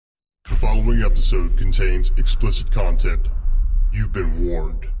following episode contains explicit content. You've been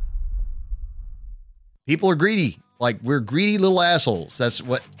warned. People are greedy. Like, we're greedy little assholes. That's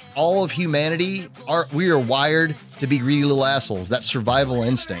what all of humanity are. We are wired to be greedy little assholes. That's survival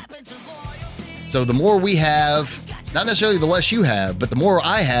instinct. So the more we have, not necessarily the less you have, but the more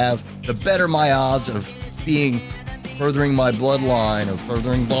I have, the better my odds of furthering my bloodline, of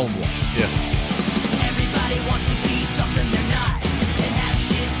furthering blah, blah, blah. Yeah. Everybody wants to be something they're not and have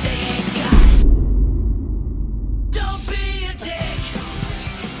shit they ain't got. Don't be a dick.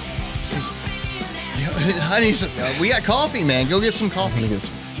 I need some. We got coffee, man. Go get some coffee.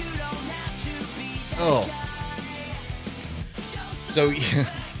 Oh.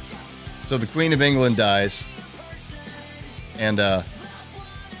 So the Queen of England dies. And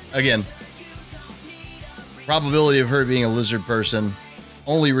again, probability of her being a lizard person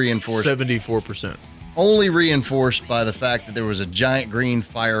only reinforced 74%. Only reinforced by the fact that there was a giant green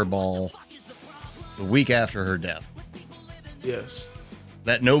fireball the week after her death. Yes.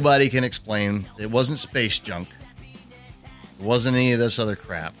 That nobody can explain. It wasn't space junk. It wasn't any of this other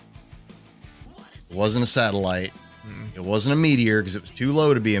crap. It wasn't a satellite. It wasn't a meteor because it was too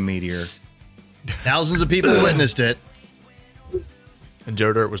low to be a meteor. Thousands of people witnessed it. And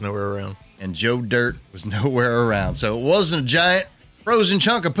Joe Dirt was nowhere around. And Joe Dirt was nowhere around. So it wasn't a giant frozen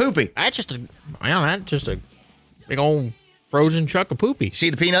chunk of poopy. That's just a big old frozen chunk of poopy.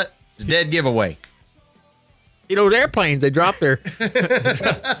 See the peanut? It's a dead giveaway. You know, those airplanes, they drop there.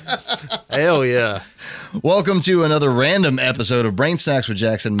 Hell yeah. Welcome to another random episode of Brain Snacks with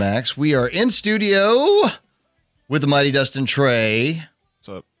Jackson Max. We are in studio with the mighty Dustin Trey. What's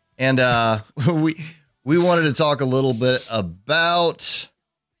up? And we wanted to talk a little bit about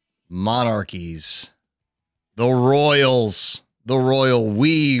monarchies. The royals. The royal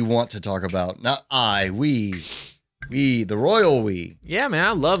we want to talk about. Not I, we. We, the royal we. Yeah, man,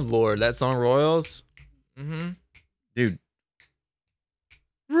 I love Lord. That song, Royals. Mm-hmm. Dude.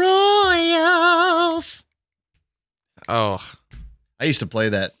 Royals. Oh. I used to play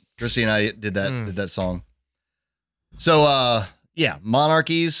that. Chrissy and I did that song. So yeah,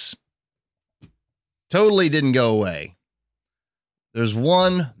 monarchies totally didn't go away. There's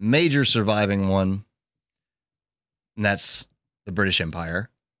one major surviving one, and that's the British Empire.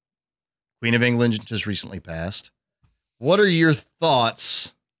 Queen of England just recently passed. What are your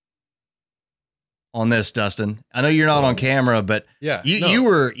thoughts on this, Dustin? I know you're not on camera, but Yeah, you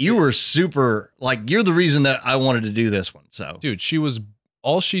were super, like, you're the reason that I wanted to do this one. So, dude,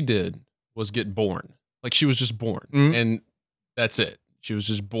 all she did was get born. Like, she was just born, and that's it. She was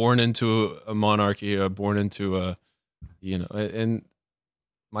just born into a monarchy, born into a, and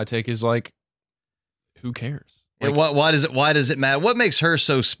my take is, like, who cares? Like, why does it matter? What makes her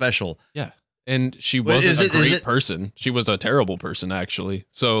so special? yeah, and she wasn't a great person. She was a terrible person, actually.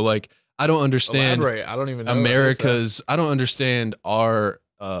 So, like, I don't understand. Elaborate. I don't even know I don't understand our,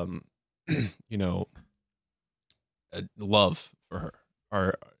 love for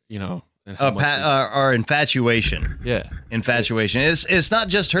her, and how much our infatuation. yeah. Infatuation. It's not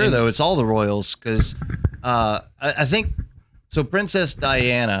just her though. It's all the royals because I think so. Princess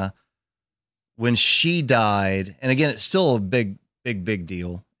Diana, when she died, and again, it's still a big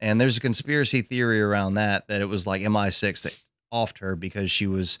deal. And there's a conspiracy theory around that it was like MI6 that offed her because she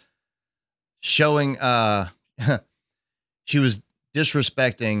was showing she was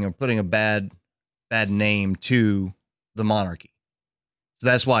disrespecting or putting a bad name to the monarchy. So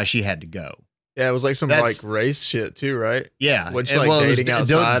that's why she had to go. Yeah, it was like some like race shit too, right? Yeah. Which like dating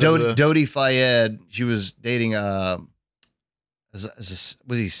outside of the... Dodi Fayed, she was dating was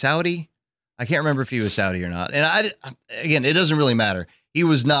he Saudi? I can't remember if he was Saudi or not. And again, it doesn't really matter. He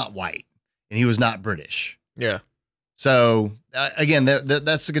was not white and he was not British. Yeah. So again,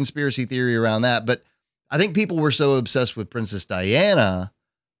 that's the conspiracy theory around that. But I think people were so obsessed with Princess Diana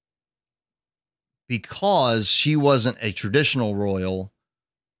because she wasn't a traditional royal,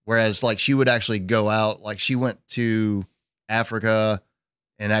 whereas like she would actually go out, like she went to Africa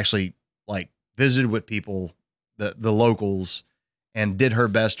and actually like visited with people, the locals, and did her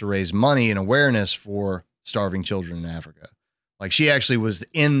best to raise money and awareness for starving children in Africa. Like she actually was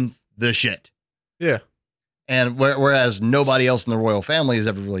in the shit. Yeah. And whereas nobody else in the royal family has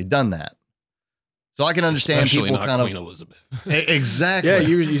ever really done that. So I can understand Especially people not kind Queen of Elizabeth. Exactly. Yeah,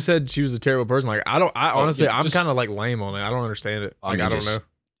 you said she was a terrible person. Like I honestly, I'm just- kind of like lame on it. I don't understand it. Like I don't know.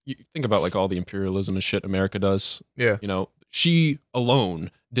 You think about like all the imperialism and shit America does. Yeah. She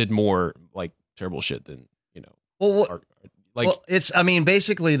alone did more like terrible shit than Well, it's. I mean,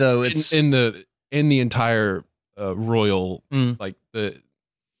 basically though, it's in the entire royal like the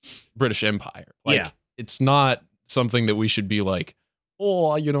British Empire. Like, Yeah. it's not something that we should be like,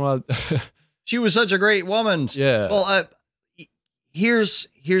 oh, you know, She was such a great woman. yeah. Well, here's,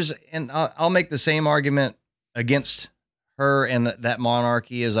 and I'll make the same argument against her and that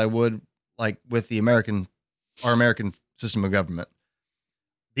monarchy as I would like with our American system of government.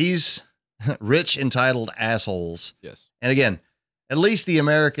 These rich, entitled assholes. Yes. And again, at least the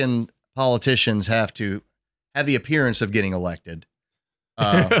American politicians have to have the appearance of getting elected.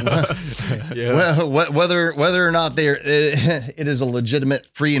 Yeah. Whether or not it is a legitimate,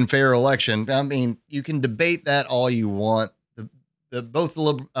 free and fair election. I mean, you can debate that all you want. Both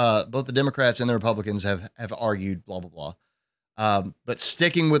the Democrats and the Republicans have argued blah blah blah. But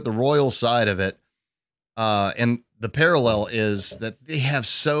sticking with the royal side of it, and the parallel is that they have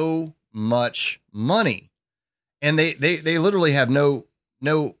so much money, and they literally have no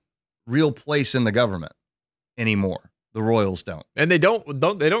real place in the government anymore. The royals don't. And they don't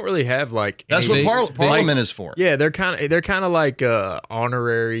really have like That's any- what Parliament is for. Yeah, they're kind of like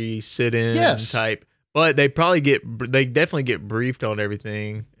honorary sit-in Yes. type, but they definitely get briefed on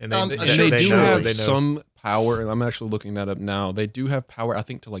everything, and I'm they, sure They they do know, have they know. some power, and I'm actually looking that up now. They do have power, I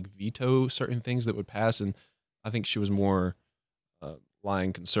think, to like veto certain things that would pass, and I think she was more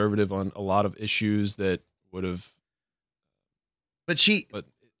lying conservative on a lot of issues that would have. But she, But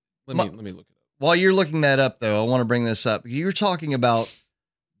let me look it up. while you're looking that up, though, I want to bring this up. You're talking about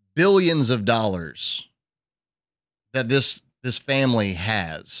billions of dollars that this family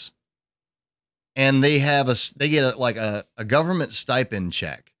has, and they get a government stipend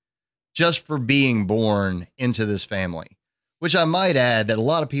check just for being born into this family, which I might add that a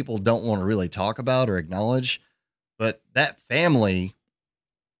lot of people don't want to really talk about or acknowledge. But that family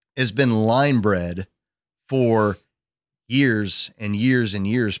has been line bred for years and years and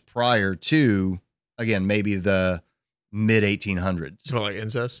years prior to, again, maybe the mid 1800s. So like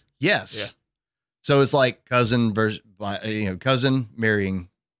incest. Yes. Yeah. So it's like cousin versus, cousin marrying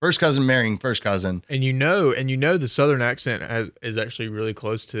first cousin. And you know the southern accent is actually really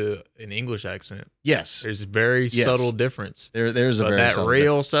close to an English accent. Yes. There's a very Yes. subtle difference. There's a But very that subtle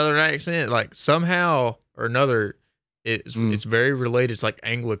real southern accent, like somehow or another, it's very related. It's like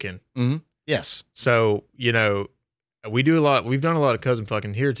Anglican. difference. Yes. So, we've done a lot of cousin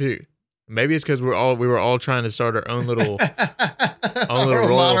fucking here too. Maybe it's because we were all trying to start our own little royal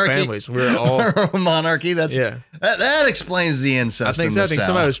monarchy. families. We were all monarchy. That's yeah. that explains the incest. I think in so. the I think South.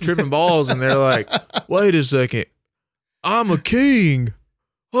 somebody was tripping balls and they're like, "Wait a second, I'm a king."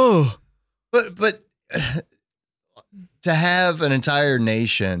 Oh, But to have an entire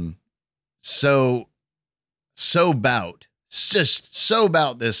nation so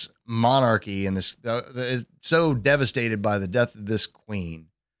about this monarchy and this is so devastated by the death of this queen,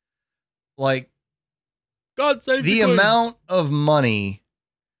 like God save the queen. amount of money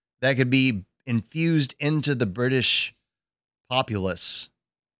that could be infused into the British populace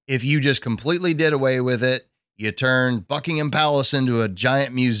if you just completely did away with it. You turned Buckingham Palace into a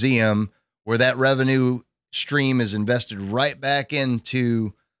giant museum where that revenue stream is invested right back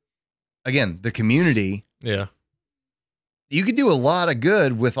into, again, the community. Yeah. You could do a lot of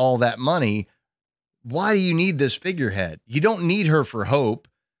good with all that money. Why do you need this figurehead? You don't need her for hope.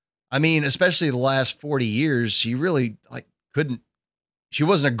 I mean, especially the last 40 years, she really she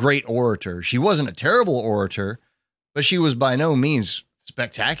wasn't a great orator. She wasn't a terrible orator, but she was by no means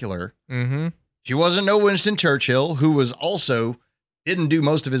spectacular. Mm-hmm. She wasn't no Winston Churchill, who was also didn't do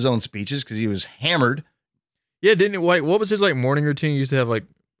most of his own speeches because he was hammered. Yeah, didn't it? Like, what was his like morning routine? He used to have like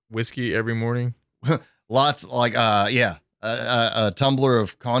whiskey every morning. Lots a tumbler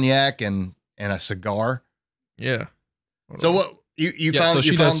of cognac and a cigar. Yeah. So what you Yeah, found? so you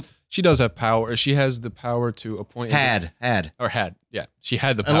she found, she does have power. She has the power to appoint had Yeah, she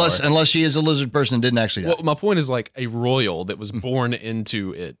had the power. unless she is a lizard person and didn't actually die. Well, my point is like a royal that was born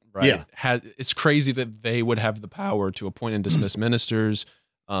into it, right? Yeah. It's crazy that they would have the power to appoint and dismiss ministers,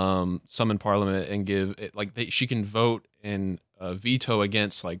 summon parliament, and give it she can vote and veto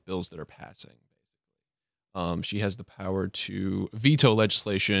against like bills that are passing. She has the power to veto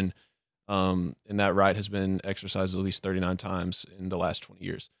legislation, and that right has been exercised at least 39 times in the last 20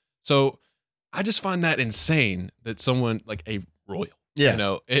 years. So I just find that insane that someone like a royal,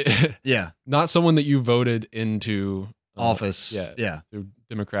 Yeah. Yeah. not someone that you voted into Office. yeah, Yeah. through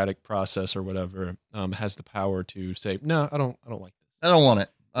democratic process or whatever, has the power to say, no, I don't like this. I don't want it.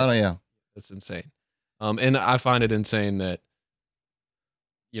 I don't. Yeah. That's insane. And I find it insane that,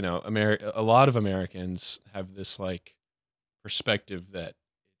 a lot of Americans have this like perspective that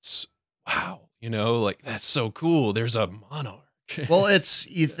it's wow, like that's so cool. There's a monarch. Well, it's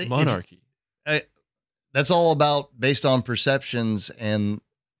you think monarchy. that's all about based on perceptions, and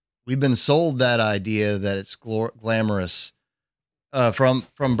we've been sold that idea that it's glamorous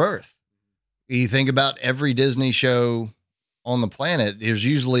from birth. You think about every Disney show on the planet, there's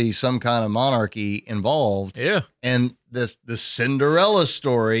usually some kind of monarchy involved. Yeah. And the Cinderella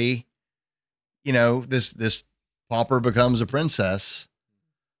story, you know, this pauper becomes a princess.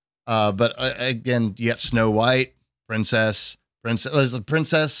 But again, you got Snow White, princess. There's a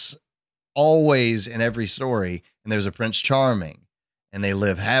princess always in every story, and there's a Prince Charming, and they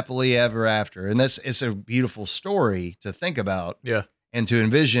live happily ever after. And it's a beautiful story to think about. Yeah. And to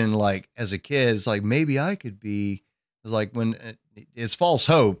envision, like, as a kid, it's like, maybe I could be, it's like when it's false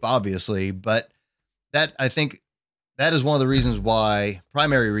hope, obviously, but that, I think that is one of the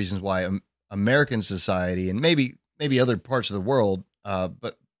primary reasons why American society, and maybe other parts of the world,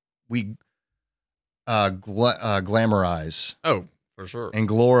 but we glamorize Oh, for sure. and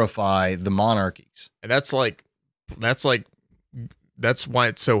glorify the monarchies. And that's why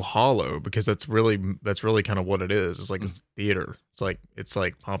it's so hollow, because that's really kind of what it is. It's like it's theater. It's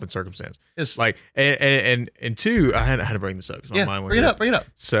like pomp and circumstance. It's Like and two, I had to bring this up because my mind went bring it here. up, bring it up.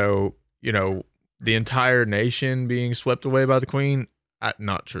 So, you know, the entire nation being swept away by the queen,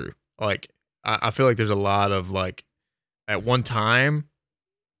 not true. Like, I feel like there's a lot of, like, at one time,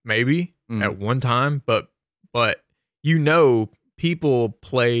 maybe at one time, but you know, people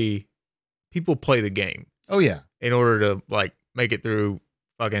play the game Oh yeah. in order to, like, make it through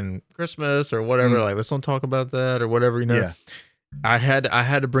fucking Christmas or whatever. Like, let's don't talk about that or whatever, you know. Yeah. I had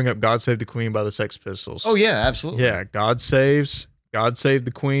to bring up "God Save the Queen" by the Sex Pistols. Oh yeah, absolutely. Yeah, God save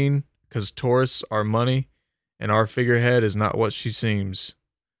the Queen, because tourists are money, and our figurehead is not what she seems.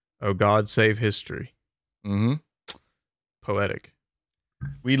 Oh, God save history. Mm-hmm. Poetic.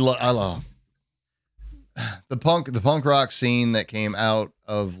 I love the punk rock scene that came out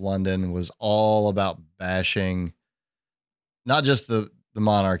of London was all about bashing not just the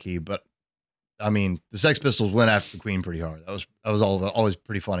monarchy, but I mean, the Sex Pistols went after the Queen pretty hard. That was always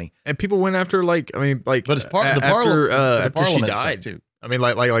pretty funny. And people went after, like, But it's after she Parliament died. too. I mean,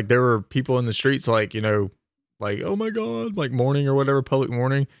 like there were people in the streets, like, you know, like, oh my God, like mourning or whatever, public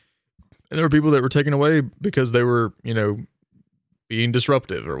mourning. And there were people that were taken away because they were, you know, being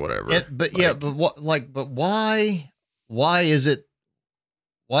disruptive or whatever. But why is it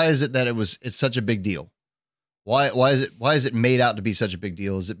that it's such a big deal? Why is it made out to be such a big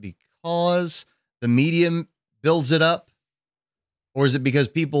deal? Is it because the medium builds it up, or is it because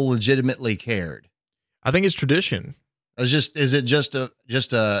people legitimately cared? I think it's tradition. Is it just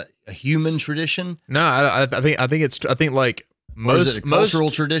a human tradition? No, I think like Or is it a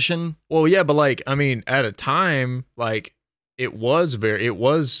cultural tradition? Well, yeah, but, like, I mean, at a time, like, it was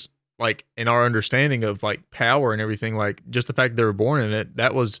like, in our understanding of, like, power and everything, like, just the fact they were born in it,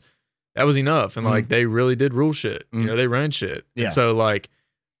 that was enough. And like, they really did rule shit. You know, they ran shit. Yeah. And so, like,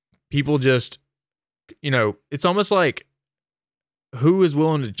 people just, you know, it's almost like, who is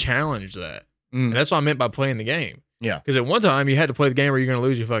willing to challenge that? And that's what I meant by playing the game. Yeah. Because at one time you had to play the game where you're going to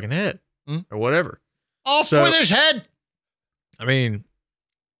lose your fucking head or whatever. Off So- for his head. I mean,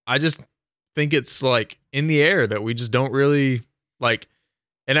 I just think it's, like, in the air that we just don't really, like,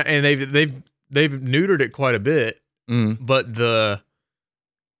 and they've neutered it quite a bit, but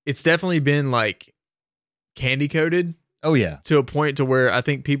it's definitely been, like, candy coated Oh yeah. to a point to where I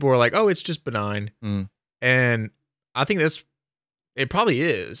think people are like, oh, it's just benign. And I think it probably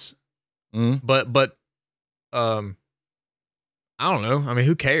is, but I don't know. I mean,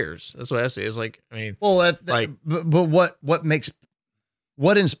 who cares? That's what I say. It's like, I mean, Well, that's like- but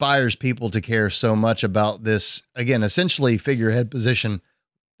what inspires people to care so much about this, again, essentially figurehead position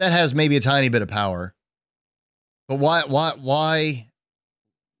that has maybe a tiny bit of power, but why?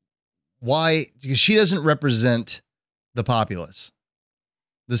 Because she doesn't represent the populace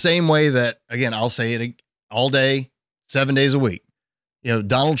the same way that, again, I'll say it all day, 7 days a week. You know,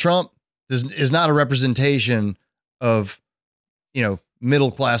 Donald Trump is not a representation of, you know,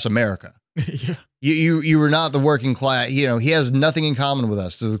 middle-class America. yeah. You were not the working class. You know, he has nothing in common with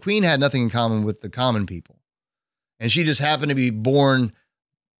us. So the Queen had nothing in common with the common people. And she just happened to be born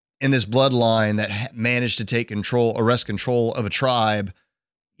in this bloodline that managed to arrest control of a tribe,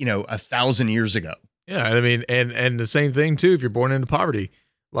 you know, 1,000 years ago. Yeah, I mean, and the same thing too. If you're born into poverty,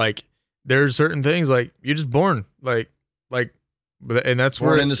 like, there's certain things, like, you're just born, and that's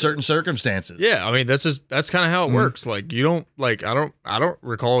Born where into certain circumstances. Yeah, I mean, that's kind of how it works. Like, you don't, like, I don't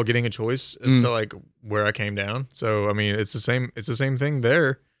recall getting a choice as to, like, where I came down. So I mean, it's the same thing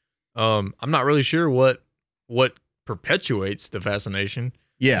there. I'm not really sure what perpetuates the fascination.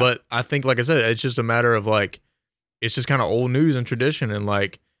 Yeah. But I think, like I said, it's just a matter of, like, it's just kind of old news and tradition, and,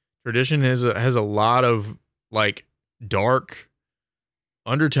 like, tradition has a lot of, like, dark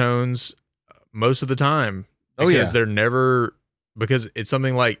undertones most of the time. Oh, yeah. Because they're never because it's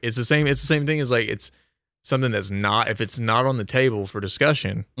something like it's the same thing as like it's something that's not, if it's not on the table for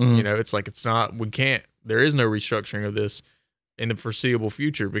discussion, Mhm. it's like it's not, there is no restructuring of this in the foreseeable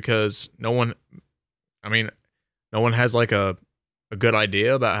future because no one has like a good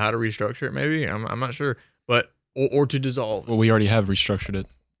idea about how to restructure it. Maybe I'm not sure, but or to dissolve. Well, we already have restructured it.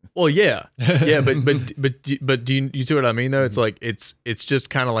 Well, yeah, but do you see what I mean though? It's like it's just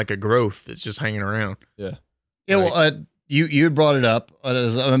kind of like a growth that's just hanging around. Yeah, well, you had brought it up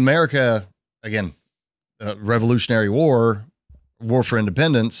as America again, Revolutionary War for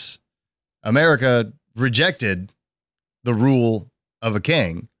independence. America rejected the rule of a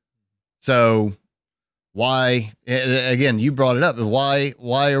king, so why? Again, you brought it up. Why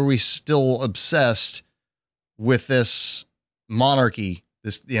are we still obsessed with this monarchy?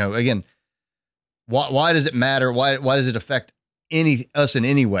 This, again, why does it matter? Why does it affect us in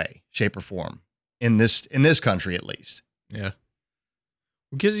any way, shape, or form in this country at least? Yeah,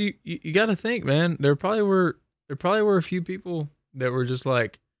 because you got to think, man. There probably were a few people that were just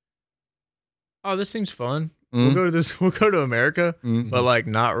like, "Oh, this seems fun. We'll go to this. We'll go to America," but like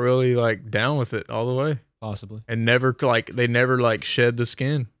not really like down with it all the way, Possibly. and they never shed the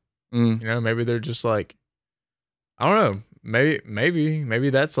skin. Maybe they're just like, I don't know. Maybe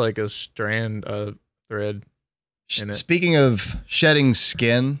that's like a strand, thread in it. Speaking of shedding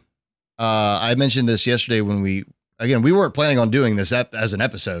skin, I mentioned this yesterday when we weren't planning on doing this as an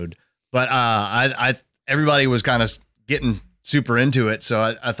episode, but everybody was kind of getting super into it,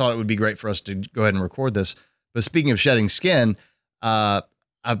 so I thought it would be great for us to go ahead and record this. But speaking of shedding skin, I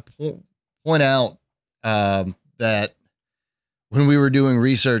point out that when we were doing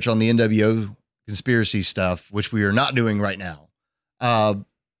research on the NWO conspiracy stuff, which we are not doing right now,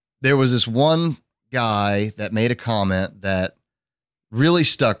 there was this one guy that made a comment that really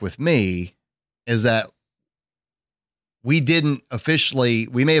stuck with me, is that we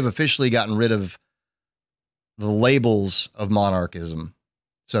may have officially gotten rid of the labels of monarchism,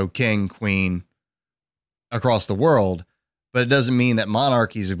 so king, queen, across the world, but it doesn't mean that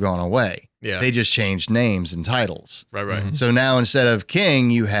monarchies have gone away. Yeah, they just changed names and titles. Right. Mhm. So now instead of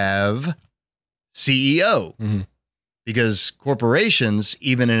king, you have CEO, Mhm. because corporations,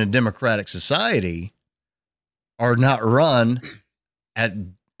 even in a democratic society, are not run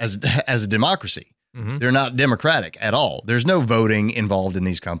as a democracy. Mhm. They're not democratic at all. There's no voting involved in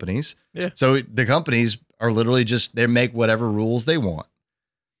these companies. Yeah. So the companies are literally they make whatever rules they want.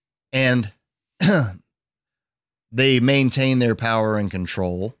 And they maintain their power and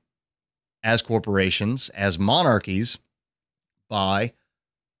control as corporations, as monarchies, by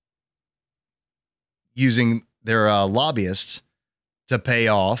using their lobbyists to pay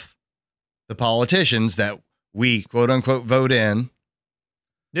off the politicians that we quote unquote vote in.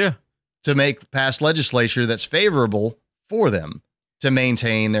 Yeah. To pass legislature that's favorable for them to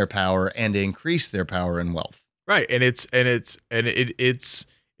maintain their power and increase their power and wealth. Right. And it's in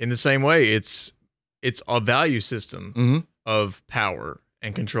the same way, it's a value system Mm-hmm. of power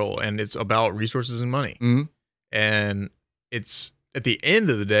and control, and it's about resources and money. Mm-hmm. And it's, at the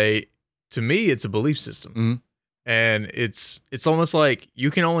end of the day, to me, it's a belief system. Mm-hmm. And it's almost like you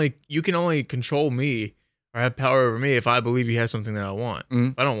can only control me or have power over me if I believe you have something that I want.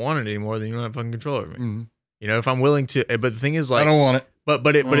 Mhm. If I don't want it anymore, then you don't have fucking control over me. Mm-hmm. If I'm willing to, but the thing is, like, I don't want it.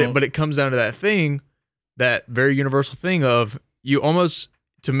 but it comes down to that thing, that very universal thing of, you almost,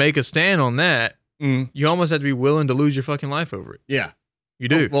 to make a stand on that, Mm-hmm. you almost have to be willing to lose your fucking life over it. Yeah. You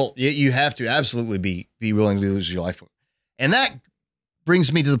do. Well, you have to absolutely be willing to lose your life. And that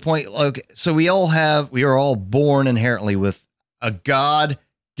brings me to the point. Okay, so we are all born inherently with a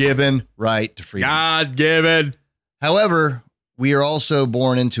God-given right to freedom. God given. However, we are also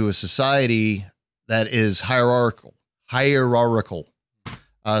born into a society that is hierarchical.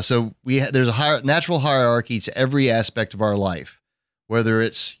 So there's a natural hierarchy to every aspect of our life, whether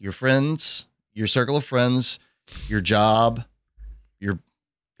it's your friends, your circle of friends, your job, your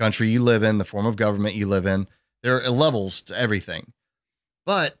country you live in, the form of government you live in. There are levels to everything.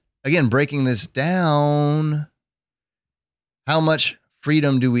 But again, breaking this down, how much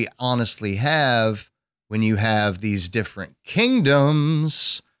freedom do we honestly have when you have these different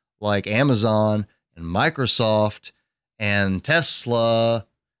kingdoms like Amazon and Microsoft and Tesla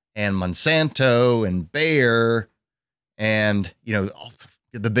and Monsanto and Bayer and,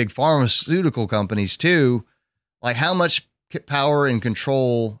 the big pharmaceutical companies too? Like, how much power and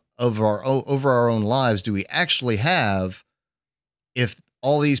control over our own lives do we actually have if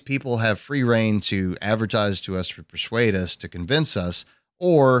all these people have free reign to advertise to us, to persuade us, to convince us,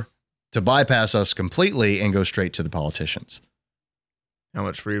 or to bypass us completely and go straight to the politicians? How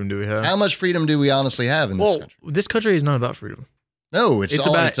much freedom do we have? How much freedom do we honestly have in this country? This country is not about freedom. No, It's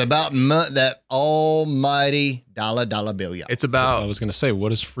about- it's about that almighty dollar bill. Yeah. It's I about was going to say, what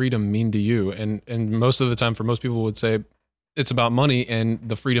does freedom mean to you? And most of the time, for most people, would say it's about money and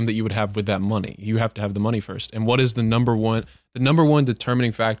the freedom that you would have with that money. You have to have the money first. And what is the number one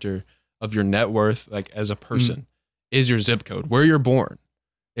determining factor of your net worth, like as a person, is your zip code, where you're born.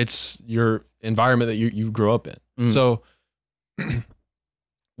 It's your environment that you grow up in. So,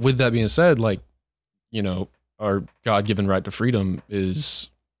 with that being said, like, you know, our God-given right to freedom is,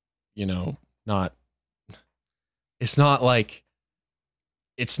 you know, it's not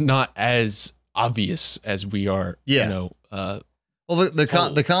as obvious as we are, Yeah. you know. Well,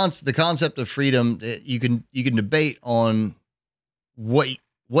 the concept of freedom, you can debate on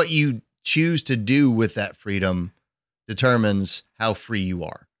what you choose to do with that freedom determines how free you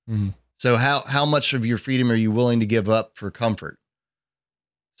are. Mhm. So how much of your freedom are you willing to give up for comfort?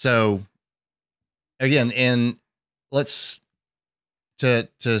 So again, and let's now,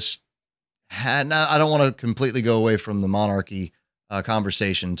 I don't want to completely go away from the monarchy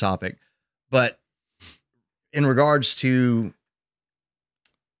conversation topic, but in regards to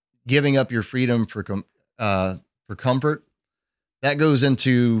giving up your freedom for comfort, that goes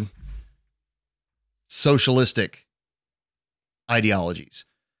into socialistic ideologies.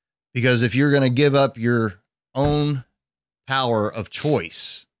 Because if you're going to give up your own power of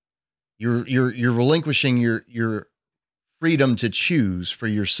choice, you're relinquishing your freedom to choose for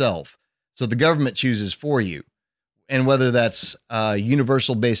yourself. So the government chooses for you. And whether that's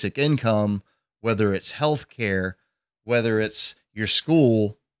universal basic income, whether it's healthcare, whether it's your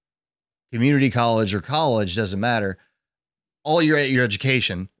school, community college or college, doesn't matter. All your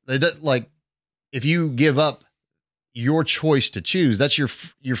education, like if you give up your choice to choose, that's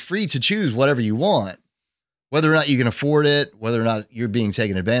you're free to choose whatever you want, whether or not you can afford it, whether or not you're being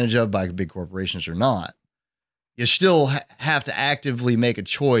taken advantage of by big corporations or not. You still have to actively make a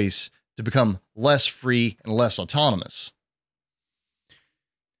choice to become less free and less autonomous.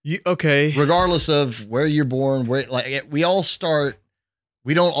 okay. Regardless of where you're born, we don't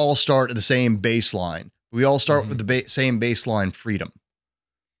all start at the same baseline. We all start with the same baseline freedom.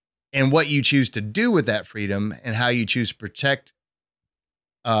 And what you choose to do with that freedom and how you choose to protect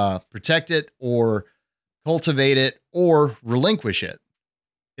it or cultivate it or relinquish it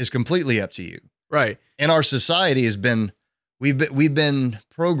is completely up to you. Right. And our society we've been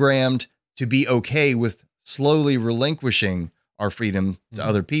programmed to be okay with slowly relinquishing our freedom to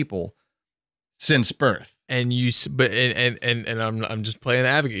other people since birth. And I'm just playing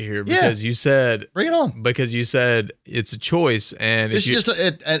advocate here because you said Bring it on. because you said it's a choice, and It's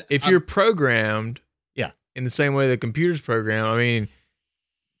if you're programmed, Yeah. in the same way the computer's programmed. I mean,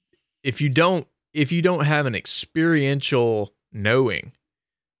 if you don't have an experiential knowing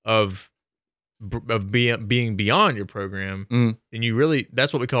of being beyond your program, then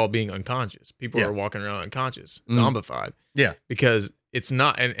that's what we call being unconscious. People are walking around unconscious, zombified. Yeah. Because it's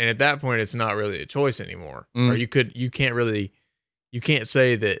not, and at that point, it's not really a choice anymore. Or you can't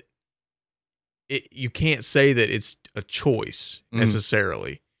say that it's a choice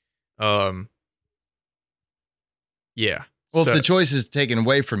necessarily. Yeah. Well, if the choice is taken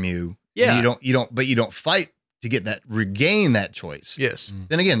away from you, Yeah. and you don't fight to regain that choice. Yes.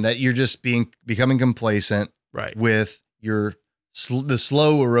 Then again, that you're just becoming complacent Right. with the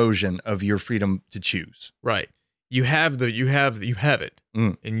slow erosion of your freedom to choose. Right. You have it.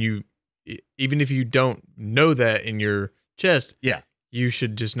 Mm. And even if you don't know that in your chest, Yeah. you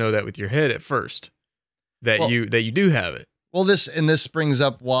should just know that with your head at first that Well- you do have it. Well, this brings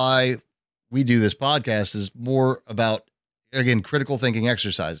up why we do this podcast is more about, again, critical thinking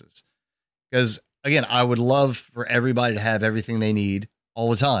exercises. Because again, I would love for everybody to have everything they need all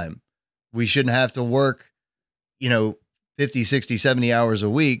the time. We shouldn't have to work, 50, 60, 70 hours a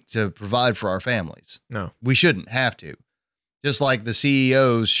week to provide for our families. No. We shouldn't have to. Just like the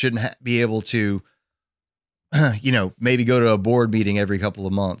CEOs shouldn't be able to, maybe go to a board meeting every couple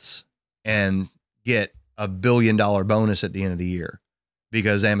of months and get $1 billion bonus at the end of the year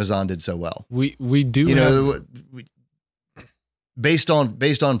because Amazon did so well. We do Based on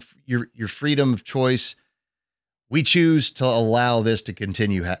your freedom of choice, we choose to allow this to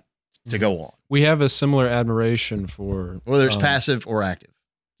continue to go on, we have a similar admiration for whether it's passive or active.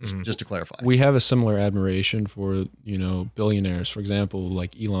 Mhm. Just to clarify, we have a similar admiration for, billionaires, for example,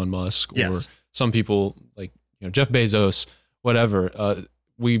 like Elon Musk, or Yes. some people like, Jeff Bezos, whatever.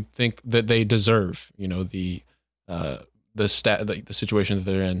 We think that they deserve, the situation that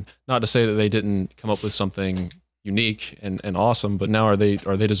they're in. Not to say that they didn't come up with something unique and awesome. But now are they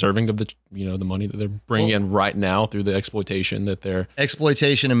deserving of the the money that they're bringing in right now through the exploitation that they're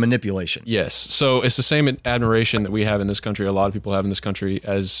exploitation and manipulation? Yes. So it's the same admiration that we have in this country. A lot of people have in this country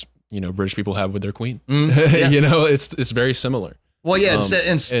as British people have with their queen. Yeah. It's very similar. Well, yeah,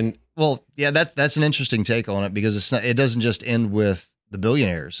 well, yeah, that's an interesting take on it because it doesn't just end with the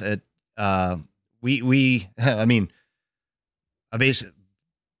billionaires.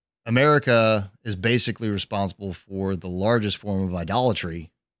 America is basically responsible for the largest form of idolatry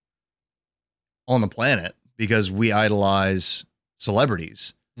on the planet because we idolize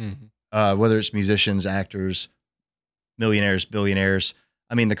celebrities, whether it's musicians, actors, millionaires, billionaires.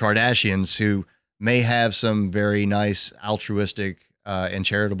 I mean, the Kardashians, who may have some very nice altruistic and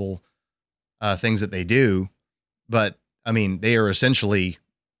charitable things that they do, but I mean, they are essentially,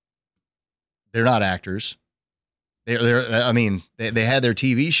 they're not actors. They had their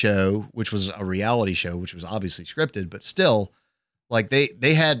TV show, which was a reality show, which was obviously scripted, but still, like they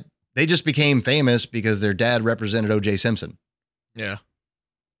just became famous because their dad represented O.J. Simpson. Yeah.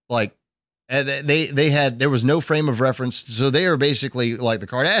 Like there was no frame of reference. So they are basically like the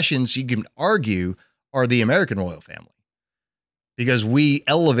Kardashians, you can argue, are the American royal family because we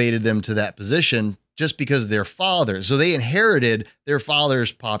elevated them to that position just because their father. So they inherited their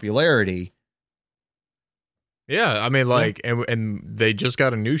father's popularity. Yeah, I mean, and they just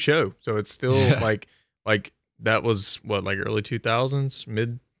got a new show, so it's still like that was what, like early 2000s,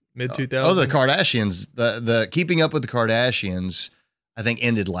 mid 2000s. Oh, the Kardashians, the Keeping Up with the Kardashians, I think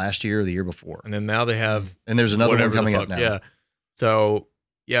ended last year or the year before, and then now they have, and there's another one coming up now. Yeah, so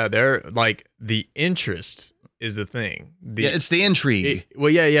yeah, they're like the interest is the thing. It's the intrigue.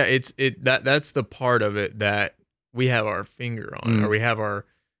 That's the part of it that we have our finger on, or we have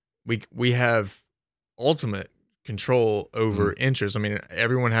we have ultimate control over interest. I mean,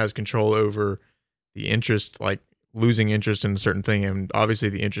 everyone has control over the interest, like losing interest in a certain thing, and obviously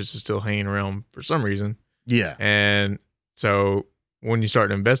the interest is still hanging around for some reason. Yeah. And so when you start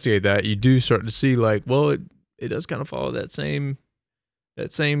to investigate that, you do start to see like, well, it does kind of follow that same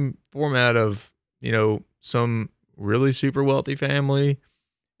format of, some really super wealthy family,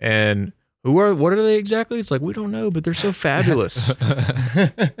 and what are they exactly? It's like, we don't know, but they're so fabulous.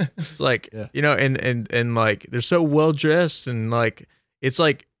 It's like, and like, they're so well dressed, and like, it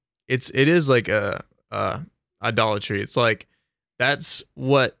is like a idolatry. It's like, that's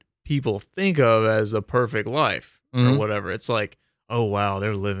what people think of as a perfect life or whatever. It's like, oh wow,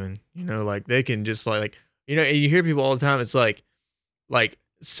 they're living, like they can just like, and you hear people all the time. It's like,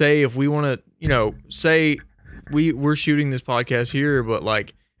 say if we want to, say we're shooting this podcast here, but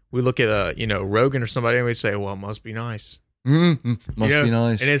like, we look at Rogan or somebody and we say, well, it must be nice. Must be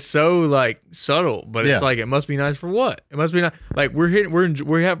nice. And it's so like subtle, but it's like, it must be nice for what? It must be nice. Like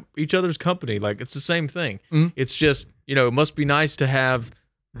we have each other's company. Like it's the same thing. It's just, it must be nice to have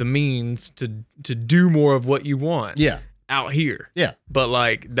the means to do more of what you want. Yeah. Out here. Yeah. But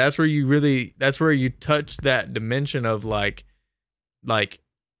like, that's where you touch that dimension of like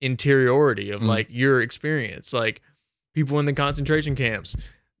interiority of like your experience. Like people in the concentration camps,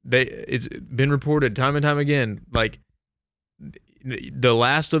 it's been reported time and time again, like the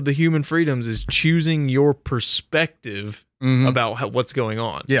last of the human freedoms is choosing your perspective about what's going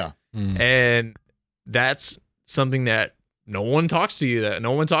on. Yeah. And that's something that no one talks to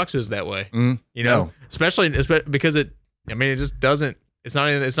us that way. No. Especially because it just doesn't, it's not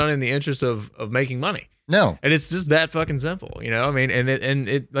in the interest of making money. No. And it's just that fucking simple, I mean, and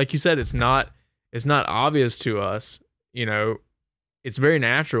it like you said, it's not obvious to us, it's very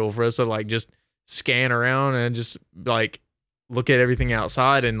natural for us to like just scan around and just like look at everything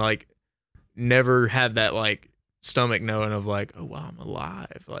outside and like never have that like stomach knowing of like, oh wow, I'm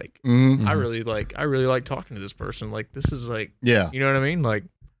alive. Like I really like talking to this person. Like this is like, yeah, you know what I mean? Like,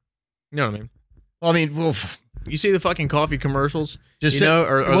 you know what I mean? Well, I mean, you see the fucking coffee commercials, just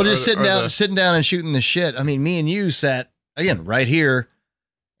sitting down and shooting the shit. I mean, me and you sat again right here.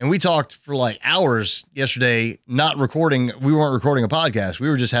 And we talked for like hours yesterday, not recording. We weren't recording a podcast. We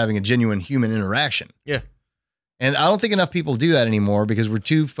were just having a genuine human interaction. Yeah. And I don't think enough people do that anymore because we're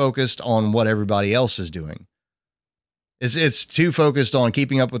too focused on what everybody else is doing. It's too focused on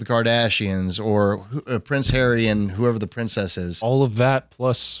Keeping Up with the Kardashians or Prince Harry and whoever the princess is. All of that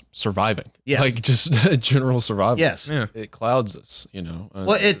plus surviving. Yeah. Like just general survival. Yes. Yeah. It clouds us, Well,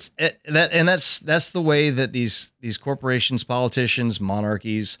 that's the way that these corporations, politicians,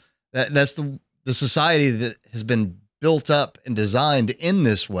 monarchies, that's the society that has been built up and designed in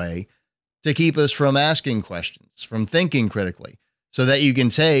this way to keep us from asking questions, from thinking critically, so that you can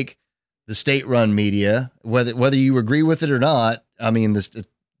take the state-run media, whether you agree with it or not. I mean, the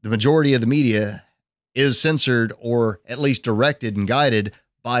majority of the media is censored or at least directed and guided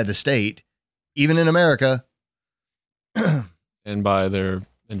by the state, even in America. And by their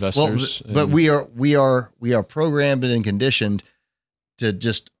investors. But we are programmed and conditioned to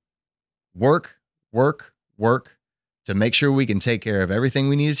just work to make sure we can take care of everything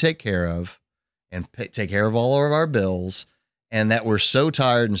we need to take care of and take care of all of our bills. And that we're so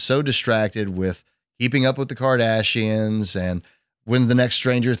tired and so distracted with keeping up with the Kardashians and when the next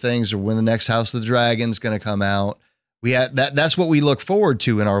Stranger Things or when the next House of the Dragon's going to come out. We have that's what we look forward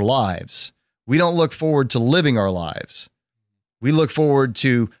to in our lives. We don't look forward to living our lives. We look forward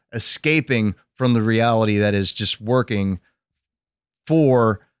to escaping from the reality that is just working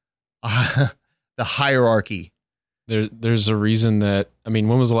for the hierarchy. There's a reason that, I mean,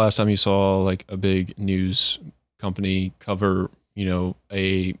 when was the last time you saw like a big news company cover,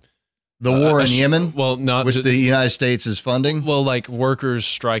 the war in Yemen? Well, not which the United States is funding. Well, like workers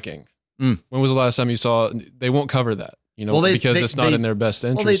striking. When was the last time you saw? They won't cover that, because it's not in their best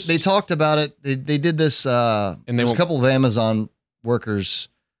interest. Well, they talked about it. They did this. And there was a couple of Amazon workers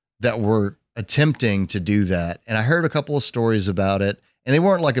that were attempting to do that, and I heard a couple of stories about it, and they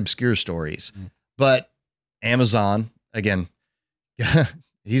weren't like obscure stories, but Amazon again.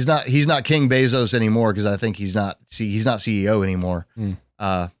 He's not King Bezos anymore because I think he's not CEO anymore.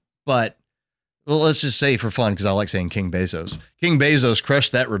 But let's just say for fun, because I like saying King Bezos. King Bezos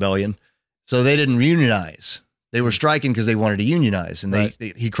crushed that rebellion, so they didn't unionize. They were striking because they wanted to unionize, and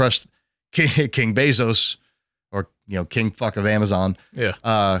he crushed King Bezos, or King fuck of Amazon.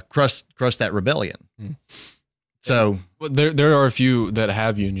 Yeah, crushed that rebellion. So there are a few that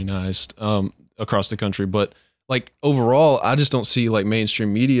have unionized across the country, but like overall, I just don't see like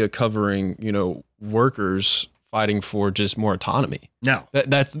mainstream media covering workers fighting for just more autonomy. No,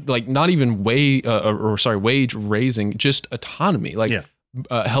 that's like not even wage raising, just autonomy, like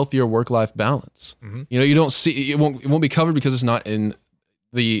healthier work-life balance. You don't see it won't be covered because it's not in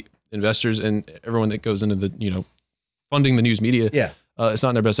the investors and everyone that goes into the funding the news media. It's not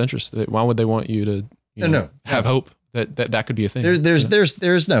in their best interest. Why would they want you to have hope that could be a thing?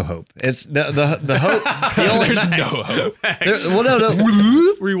 There's no hope. It's the hope. There's no hope.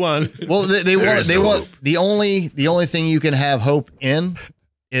 No. Rewind. Well, they want the only thing you can have hope in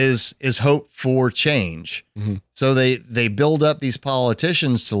is hope for change. So they build up these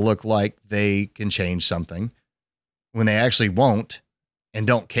politicians to look like they can change something when they actually won't and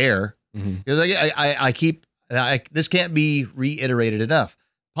don't care. Because this can't be reiterated enough.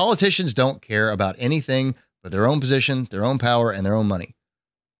 Politicians don't care about anything but their own position, their own power, and their own money,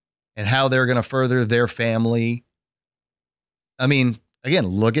 and how they're going to further their family. I mean, again,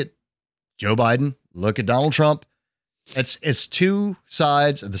 look at Joe Biden, look at Donald Trump. It's two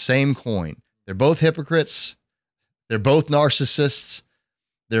sides of the same coin. They're both hypocrites. They're both narcissists.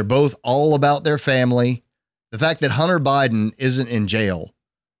 They're both all about their family. The fact that Hunter Biden isn't in jail,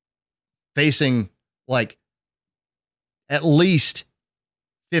 facing like at least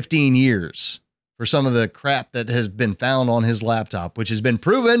 15 years for some of the crap that has been found on his laptop, which has been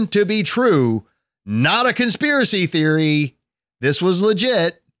proven to be true, not a conspiracy theory. This was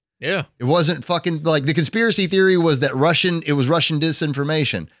legit. Yeah. It wasn't fucking like the conspiracy theory was that it was Russian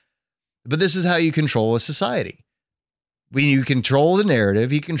disinformation. But this is how you control a society. When you control the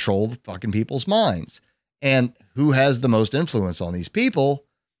narrative, you control the fucking people's minds. And who has the most influence on these people?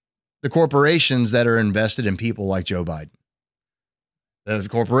 The corporations that are invested in people like Joe Biden. The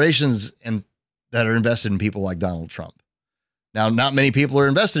corporations that are invested in people like Donald Trump. Now, not many people are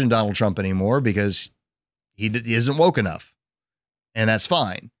invested in Donald Trump anymore because he isn't woke enough. And that's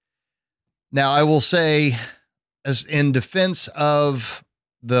fine. Now, I will say, as in defense of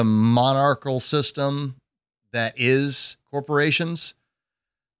the monarchical system that is corporations,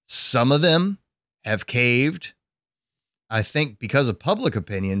 some of them have caved, I think because of public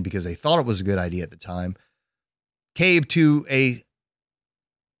opinion, because they thought it was a good idea at the time, caved to a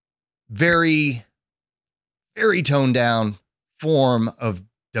very, very toned down form of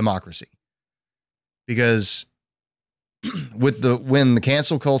democracy. Because when the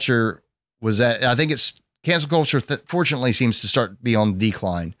cancel culture was I think cancel culture fortunately seems to start to be on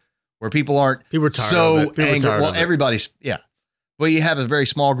decline, where people aren't so angry. Well, everybody's, Well, you have a very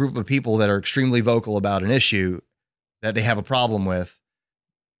small group of people that are extremely vocal about an issue that they have a problem with.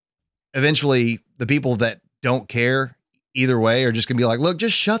 Eventually, the people that don't care either way are just going to be like, look,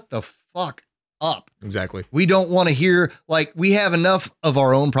 just shut the fuck up. Exactly. We don't want to hear, like, we have enough of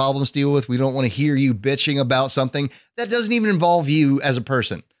our own problems to deal with. We don't want to hear you bitching about something that doesn't even involve you as a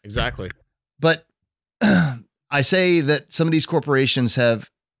person. Exactly. But I say that some of these corporations have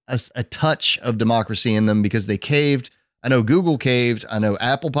a touch of democracy in them because they caved. I know Google caved. I know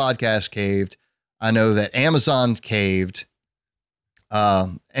Apple Podcast caved. I know that Amazon caved.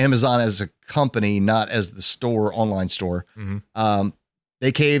 Amazon as a company, not as the store, online store.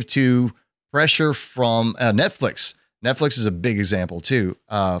 They caved to pressure from Netflix. Netflix is a big example too.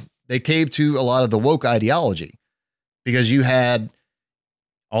 They caved to a lot of the woke ideology because you had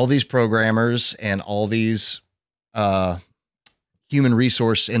all these programmers and all these human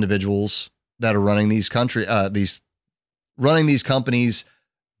resource individuals that are running these companies,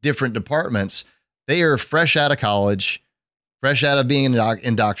 different departments. They are fresh out of college, fresh out of being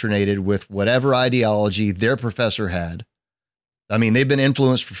indoctrinated with whatever ideology their professor had. I mean, they've been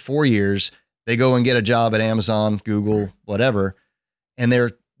influenced for 4 years. They go and get a job at Amazon, Google, whatever, and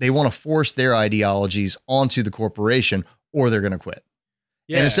they want to force their ideologies onto the corporation, or they're going to quit.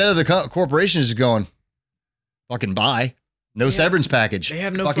 Yeah. And instead of the corporation is going, fucking bye, no severance package. They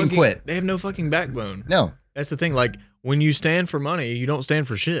have no fucking quit. They have no fucking backbone. No. That's the thing. Like, when you stand for money, you don't stand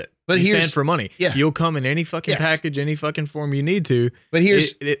for shit. But you here's- stand for money. yeah. You'll come in any fucking package, any fucking form you need to. But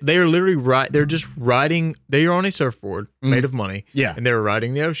here's they are literally they're just riding. They are on a surfboard made of money. Yeah. and they're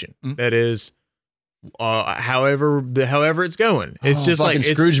riding the ocean. That is, however it's going. It's just fucking like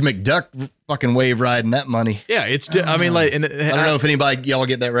Scrooge McDuck fucking wave riding that money. Yeah, it's just, I mean, like, and I don't know if anybody y'all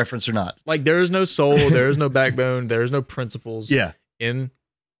get that reference or not. like, there is no soul, there is no backbone, there is no principles. Yeah. in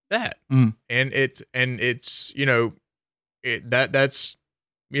that, Mm. and it's you know, that's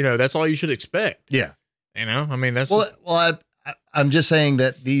you know, that's all you should expect. Yeah. You know, I mean, that's I'm just saying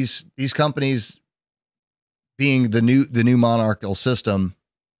that these companies being the new monarchical system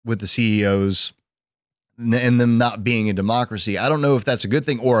with the CEOs and them not being a democracy, I don't know if that's a good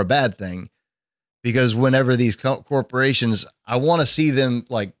thing or a bad thing, because whenever these corporations, I want to see them,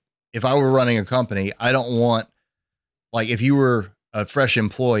 like, if I were running a company, I don't want, like, if you were a fresh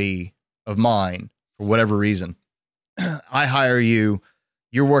employee of mine for whatever reason, I hire you,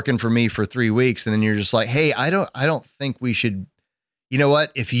 you're working for me for 3 weeks, and then you're just like, hey, I don't think we should, you know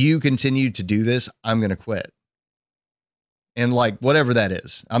what? If you continue to do this, I'm going to quit. And like, whatever that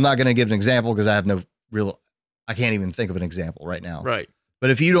is, I'm not going to give an example because I have no real, I can't even think of an example right now. right.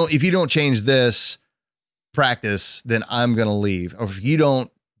 But if you don't change this practice, then I'm going to leave. Or if you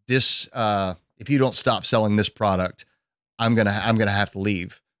don't stop selling this product, I'm going to have to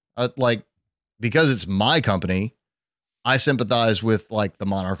leave. Like, because it's my company, I sympathize with like the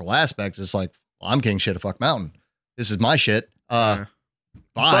monarchical aspect. It's like, well, I'm king shit of fuck mountain. This is my shit. Bye.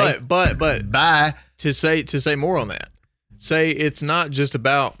 But Bye. to say more on that, say it's not just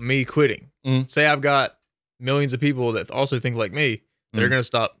about me quitting. Say I've got millions of people that also think like me. They're going to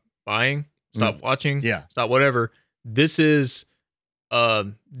stop buying, stop watching, stop whatever. This is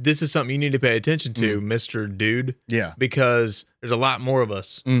something you need to pay attention to, Mr. Dude. Yeah. Because there's a lot more of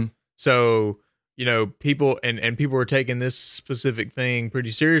us. So, you know, people and people are taking this specific thing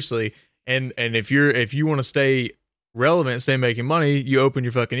pretty seriously. And if you want to stay relevant, stay making money, you open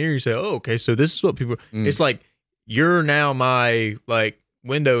your fucking ear, you say, oh, okay, so this is what people, it's like, you're now my like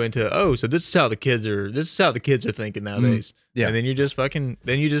window into, oh, so this is how the kids are thinking nowadays. Yeah. And then you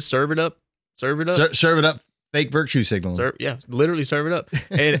just serve it up. Serve it up. Fake virtue signaling. Literally serve it up.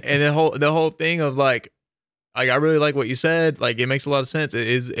 And the whole thing of like I really like what you said. Like, it makes a lot of sense. It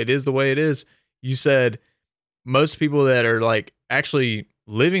is the way it is. You said most people that are like actually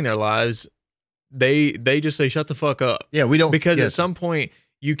living their lives, they just say, shut the fuck up. Yeah, we don't, because at some point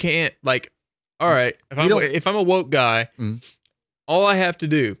you can't, like, all right, if I'm a woke guy, all I have to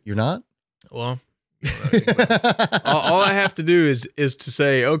do. You're not? Well, all I have to do is to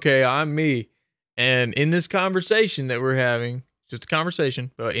say, okay, I'm me. And in this conversation that we're having, just a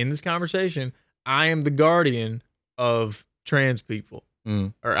conversation, but in this conversation, I am the guardian of trans people,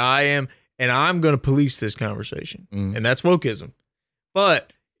 or I am, and I'm going to police this conversation, and that's wokeism.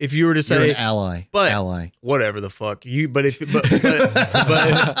 But if you were to say, you're an ally, whatever the fuck you, but if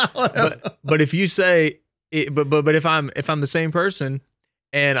you say, but if I'm the same person,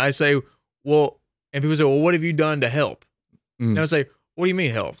 and I say, well, and people say, well, what have you done to help? And I say, what do you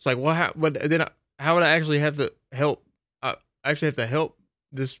mean help? It's like, well, how would I actually have to help? I actually have to help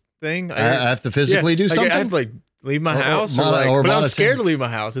this thing. I have to physically do something. I have to like leave my house, but I'm scared to leave my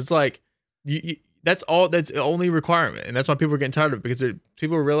house. It's like you that's the only requirement, and that's why people are getting tired of it, because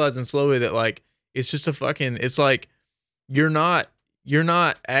people are realizing slowly that like it's just it's like you're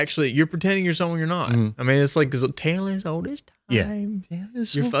pretending you're someone you're not. I mean, it's like, because tale is old as time.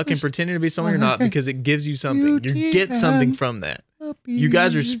 You're fucking pretending to be someone you're not because it gives you something. You get something from that. You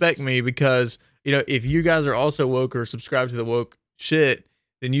guys respect me because, you know, if you guys are also woke or subscribe to the woke shit,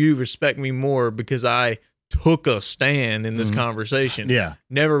 then you respect me more because I took a stand in this conversation. Yeah.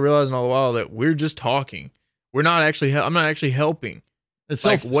 Never realizing all the while that we're just talking. I'm not actually helping. It's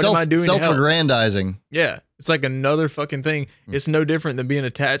Like, what am I doing to help? self-aggrandizing. Yeah, it's like another fucking thing. It's no different than being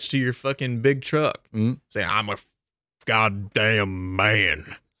attached to your fucking big truck. Mhm. Saying, I'm a goddamn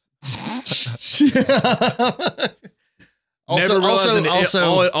man. Never realizing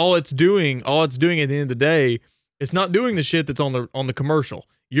all it's doing at the end of the day, it's not doing the shit that's on the commercial.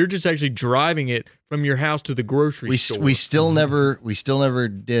 You're just actually driving it from your house to the grocery store. we still never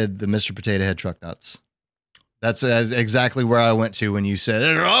did the Mr. Potato Head truck nuts. That's exactly where I went to when you said,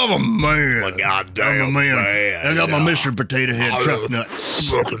 I'm a man. My goddamn I'm a man. man. I got my Mr. Potato Head truck nuts.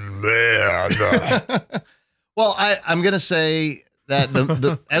 Fucking man. Well, I'm going to say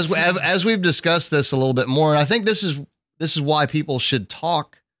that as we've discussed this a little bit more, and I think this is why people should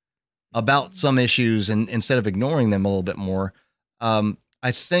talk about some issues and instead of ignoring them a little bit more.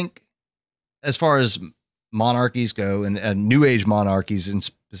 I think as far as monarchies go and new age monarchies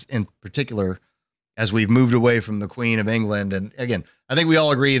in particular, as we've moved away from the Queen of England. And again, I think we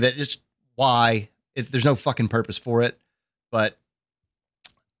all agree that it's why there's no fucking purpose for it. But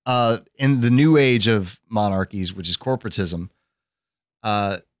in the new age of monarchies, which is corporatism,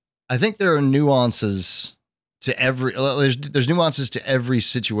 I think there are nuances to there's nuances to every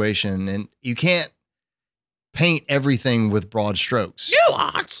situation, and you can't paint everything with broad strokes.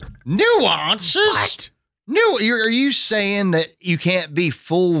 Nuances? What? Are you saying that you can't be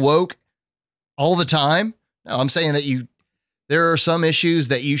full woke all the time? No, I'm saying that there are some issues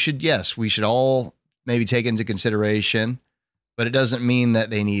that we should all maybe take into consideration, but it doesn't mean that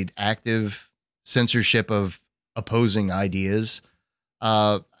they need active censorship of opposing ideas.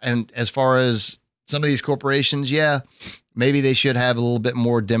 And as far as some of these corporations, maybe they should have a little bit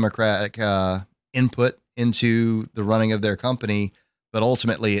more democratic input into the running of their company, but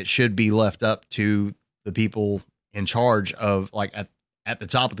ultimately it should be left up to the people in charge of, like, at the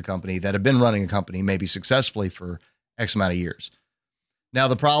top of the company that have been running a company maybe successfully for X amount of years. Now,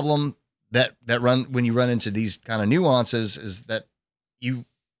 the problem when you run into these kind of nuances is that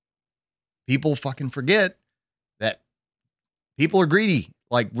people fucking forget that people are greedy.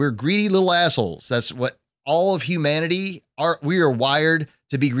 Like, we're greedy little assholes. That's what all of humanity are. We are wired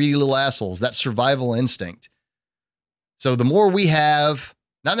to be greedy little assholes. That's survival instinct. So the more we have,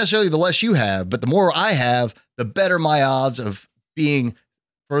 not necessarily the less you have, but the more I have, the better my odds of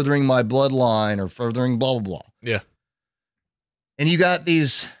furthering my bloodline or furthering blah, blah, blah. Yeah. And you got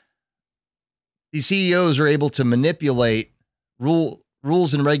these CEOs are able to manipulate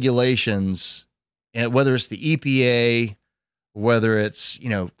rules and regulations, and whether it's the EPA, whether it's,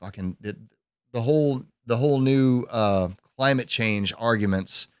 fucking the whole new climate change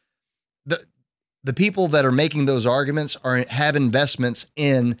arguments. The people that are making those arguments have investments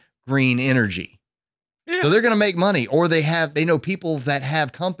in green energy. Yeah. So they're going to make money, or they know people that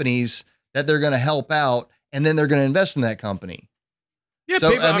have companies that they're going to help out, and then they're going to invest in that company. Yeah.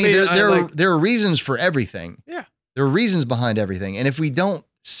 So, there are reasons for everything. Yeah. There are reasons behind everything. And if we don't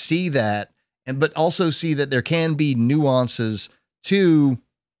see that, but also see that there can be nuances to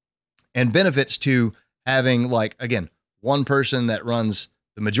and benefits to having, like, again, one person that runs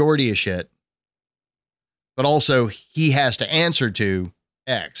the majority of shit, but also he has to answer to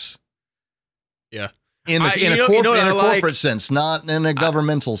X. Yeah. In a corporate sense, not in a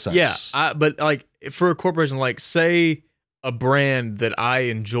governmental sense. Yeah. But like, for a corporation, like, say a brand that I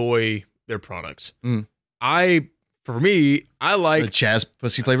enjoy their products. For me, I like the Chaz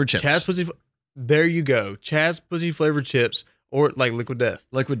Pussy flavored chips. There you go. Chaz Pussy flavored chips, or like Liquid Death.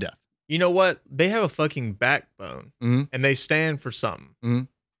 Liquid Death. You know what? They have a fucking backbone, and they stand for something.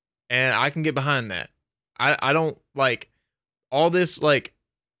 And I can get behind that. I don't like all this. Like,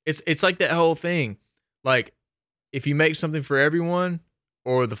 it's like that whole thing. Like, if you make something for everyone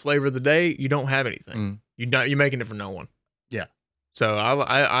or the flavor of the day, you don't have anything. You're making it for no one. Yeah. So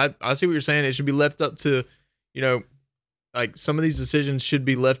I see what you're saying. It should be left up to, like, some of these decisions should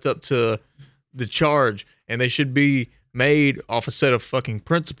be left up to the charge, and they should be made off a set of fucking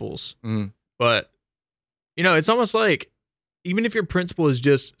principles. But, it's almost like, even if your principle is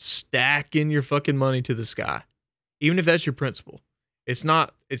just stacking your fucking money to the sky, even if that's your principle,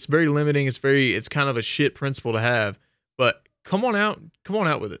 it's very limiting. It's kind of a shit principle to have, but come on out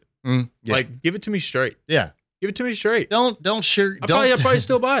with it. Yeah. Like, give it to me straight. Yeah. Give it to me straight. Don't sugar. I'll probably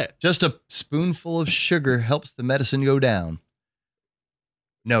still buy it. Just a spoonful of sugar helps the medicine go down.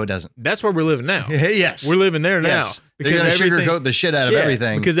 No, it doesn't. That's where we're living now. Yes. We're living there now. They're going to sugarcoat the shit out of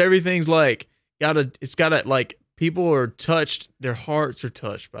everything. Because everything's like, it's gotta, like, people are touched, their hearts are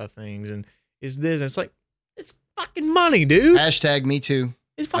touched by things, and it's this, and it's like, it's fucking money, dude. Hashtag me too.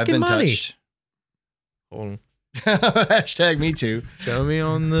 It's fucking I've been money. Touched. Hold on. Hashtag me too. Show me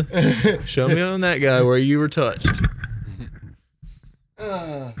on that guy where you were touched.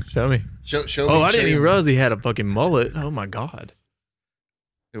 Show me. Show Oh, me. I didn't show even you. realize he had a fucking mullet. Oh my god.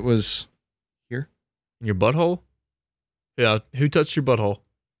 It was here. In your butthole? Yeah. Who touched your butthole?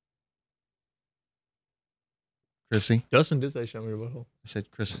 Chrissy. Justin did say, "Show me your butthole." I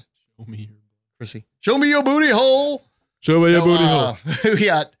said, Chrissy. Show me your Chrissy. Show me your booty hole. Show me your No, booty hole. we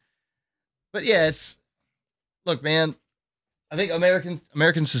got, but yeah, it's look, man. I think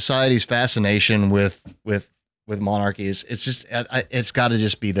American society's fascination with monarchy is it's got to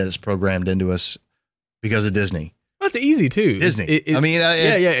just be that it's programmed into us because of Disney. That's easy too. Disney.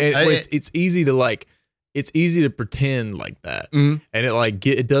 It's easy to like. It's easy to pretend like that, Mhm. and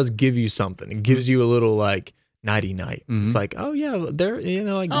it does give you something. It gives you a little like nighty night. Mhm. It's like, oh yeah, they're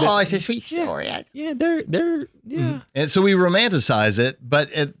like Oh, it's a sweet yeah. story. yeah, they're yeah. And so we romanticize it, but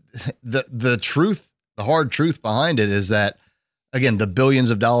the truth, the hard truth behind it is that, again, the billions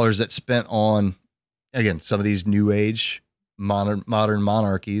of dollars that's spent on, again, some of these new age modern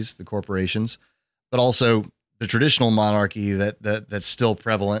monarchies, the corporations, but also the traditional monarchy that's still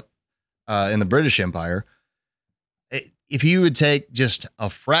prevalent in the British Empire. If you would take just a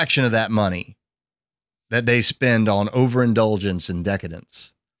fraction of that money that they spend on overindulgence and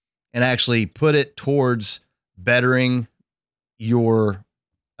decadence and actually put it towards bettering your,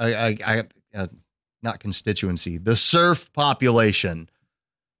 not constituency, the serf population,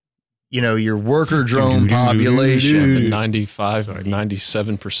 your worker drone population. the 95,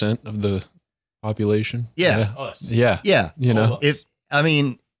 97% of the population. Yeah. Us. Yeah. Yeah. You know,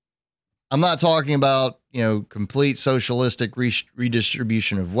 I'm not talking about, complete socialistic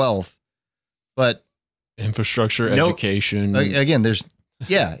redistribution of wealth, but infrastructure, No, education, again,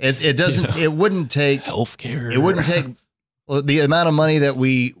 it doesn't, it wouldn't take, healthcare. it wouldn't take the amount of money that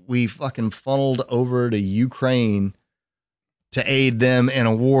we fucking funneled over to Ukraine to aid them in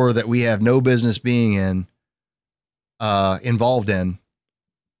a war that we have no business being involved in,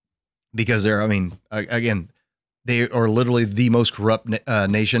 because again, they are literally the most corrupt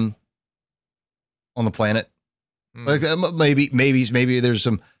nation on the planet. Like maybe there's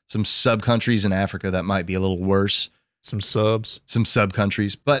some sub countries in Africa that might be a little worse. Some subs. Some sub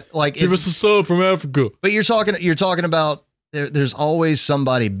countries, but like Give us a sub from Africa. But you're talking about there's always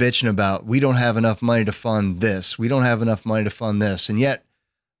somebody bitching about we don't have enough money to fund this. We don't have enough money to fund this. And yet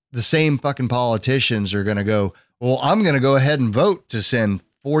the same fucking politicians are going to go, well, I'm going to go ahead and vote to send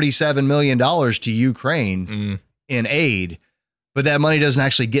 $47 million to Ukraine in aid. But that money doesn't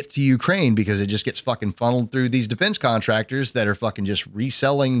actually get to Ukraine because it just gets fucking funneled through these defense contractors that are fucking just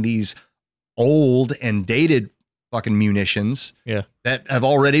reselling these old and dated fucking munitions that have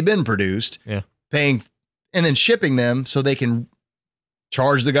already been produced, paying and then shipping them so they can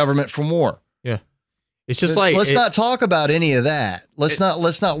charge the government for more. Yeah. It's just like, let's not talk about any of that. Let's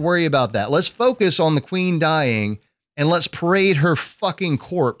not worry about that. Let's focus on the queen dying and let's parade her fucking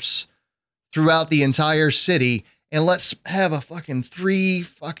corpse throughout the entire city. And let's have a fucking 3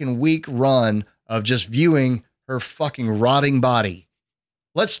 fucking week run of just viewing her fucking rotting body.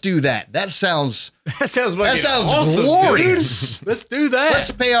 Let's do that. That sounds awesome, glorious. Dude. Let's do that.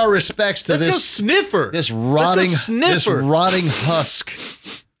 Let's pay our respects to Let's go this sniffer. this rotting husk.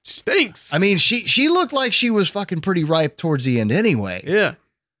 Stinks. I mean, she looked like she was fucking pretty ripe towards the end anyway. Yeah.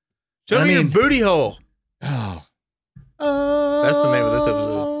 Show me your booty hole. Oh. That's the name of this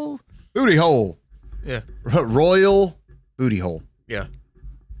episode. Booty hole. Yeah. Royal booty hole. Yeah.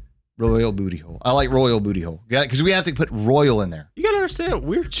 Royal booty hole. I like royal booty hole. Yeah, because we have to put royal in there. You gotta understand,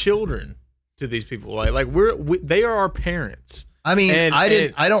 we're children to these people. Like they are our parents. I mean, I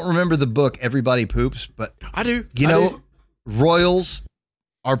don't remember the book Everybody Poops, but I do. royals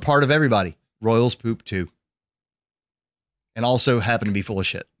are part of everybody. Royals poop too. And also happen to be full of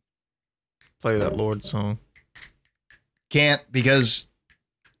shit. Play that Lord song. Can't because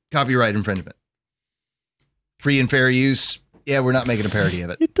copyright infringement. Free and fair use. Yeah, we're not making a parody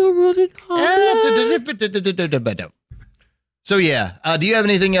of it. So yeah, do you have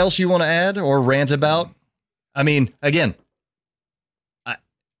anything else you want to add or rant about? I mean, again,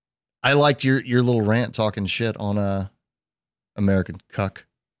 I liked your little rant talking shit on American cuck.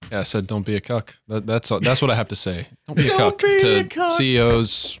 Yeah, I said don't be a cuck. That's what I have to say. Don't be a Don't cuck be to a cuck.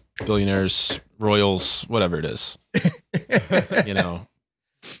 CEOs, billionaires, royals, whatever it is.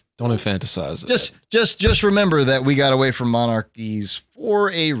 Don't infantilize it. Just remember that we got away from monarchies for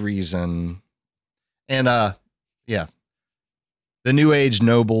a reason. And yeah. The new age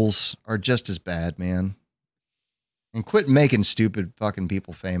nobles are just as bad, man. And quit making stupid fucking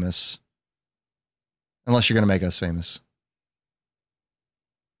people famous. Unless you're going to make us famous.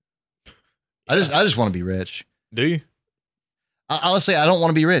 I just want to be rich. Do you? Honestly, I don't want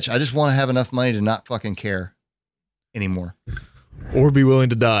to be rich. I just want to have enough money to not fucking care anymore. or be willing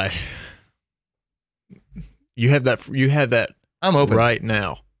to die. You have that I'm open. right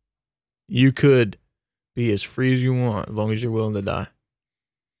now. You could be as free as you want as long as you're willing to die.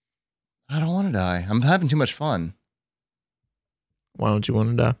 I don't want to die. I'm having too much fun. Why don't you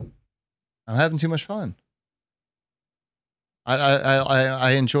want to die? I'm having too much fun.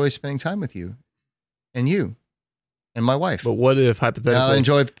 I enjoy spending time with you and my wife. But what if hypothetically? I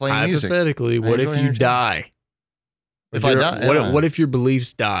enjoy playing music. Hypothetically, what if enjoy you entertainment. die? If I die, What if your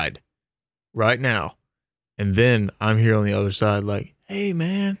beliefs died right now, and then I'm here on the other side, like, hey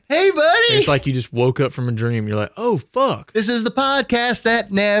man, hey buddy, and it's like you just woke up from a dream. You're like, oh fuck, this is the podcast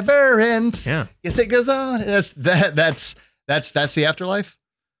that never ends. yeah. Yes, it goes on. That's the afterlife.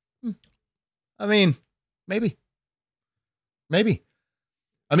 I mean, maybe. I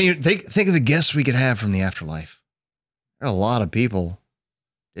mean, think of the guests we could have from the afterlife. There are a lot of people,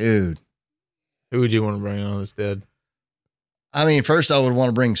 dude. Who would you want to bring on that's dead? I mean, first I would want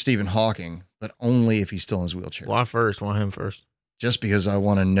to bring Stephen Hawking, but only if he's still in his wheelchair. Why first? Why him first? Just because I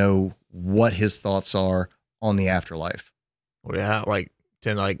want to know what his thoughts are on the afterlife. Well, yeah, like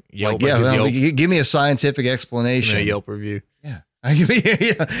Yelp. Like, yeah, his well, Yelp, give me a scientific give explanation. me a Yelp review. Yeah. I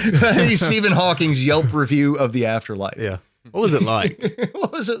need Stephen Hawking's Yelp review of the afterlife. Yeah. What was it like?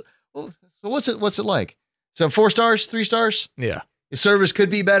 What was it? What's it like? So 4 stars, 3 stars? Yeah. The service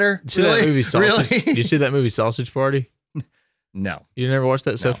could be better. Did you see that movie Sausage? Really? Did you see that movie Sausage Party? No. You never watched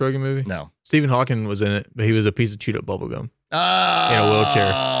that Seth Rogen movie? No. Stephen Hawking was in it, but he was a piece of chewed up bubble gum. Oh, In a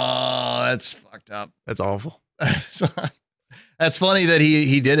wheelchair. Oh, that's fucked up. That's awful. That's funny that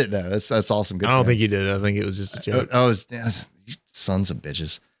he did it though. That's awesome. Good I for don't him. think he did it. I think it was just a joke. You sons of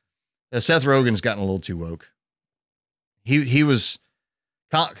bitches. Seth Rogen's gotten a little too woke. He was.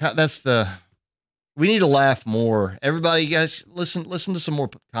 We need to laugh more. Everybody, you guys, listen to some more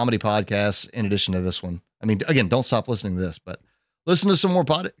comedy podcasts in addition to this one. I mean, again, don't stop listening to this, but listen to some more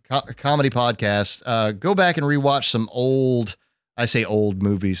comedy podcasts. Go back and rewatch some old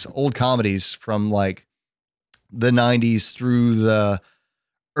movies, old comedies from like the 90s through the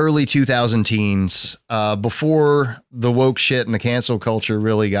early 2000 teens, before the woke shit and the cancel culture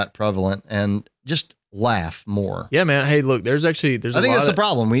really got prevalent, and just laugh more. Yeah, man. Hey, look, there's I think that's the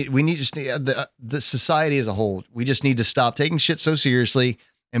problem. We need the society as a whole. We just need to stop taking shit so seriously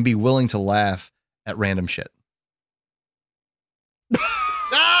and be willing to laugh at random shit.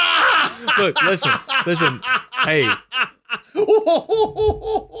 Look, listen. Hey,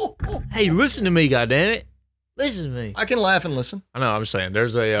 listen to me, goddammit. Listen to me. I can laugh and listen. I know. I'm just saying.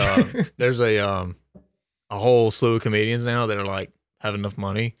 There's a whole slew of comedians now that are like have enough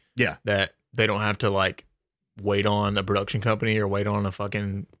money. Yeah. That they don't have to like wait on a production company or wait on a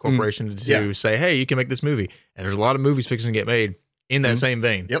fucking corporation to say, hey, you can make this movie. And there's a lot of movies fixing to get made in that same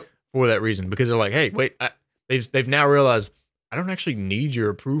vein. Yep. For that reason, because they're like, hey, wait, they've now realized I don't actually need your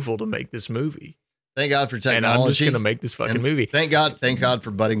approval to make this movie. Thank God for technology. And I'm just going to make this fucking movie. Thank God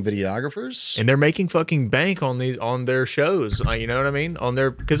for budding videographers. And they're making fucking bank on their shows. You know what I mean?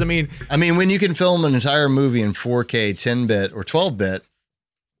 Because I mean, when you can film an entire movie in 4K, 10-bit or 12-bit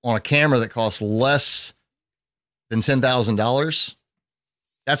on a camera that costs less than $10,000,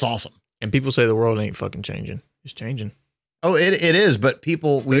 that's awesome. And people say the world ain't fucking changing. It's changing. Oh, it is, but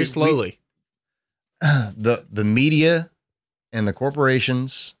people Very slowly. The media and the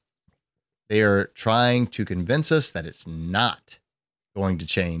corporations, they are trying to convince us that it's not going to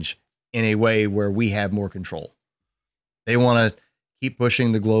change in a way where we have more control. They want to keep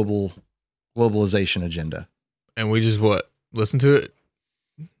pushing the globalization agenda. And we just listen to it.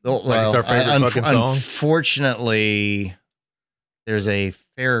 Well, it's our favorite fucking song. Unfortunately, there's a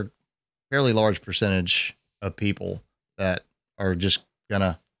fairly large percentage of people that are just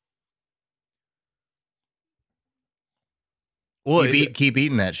gonna keep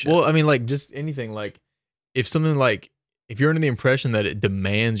eating that shit. Well, I mean, like just anything. Like if you're under the impression that it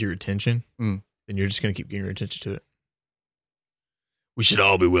demands your attention, then you're just gonna keep giving your attention to it. We should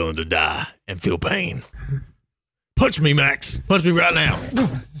all be willing to die and feel pain. Punch me, Max. Punch me right now.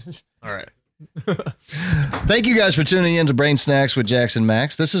 All right. Thank you guys for tuning in to Brain Snacks with Jackson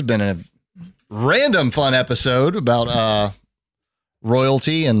Max. This has been a random fun episode about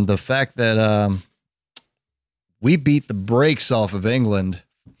royalty and the fact that we beat the brakes off of England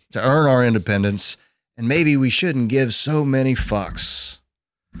to earn our independence, and maybe we shouldn't give so many fucks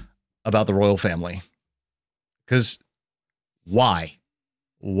about the royal family. Because why?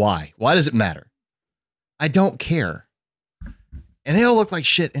 Why does it matter? I don't care. And they all look like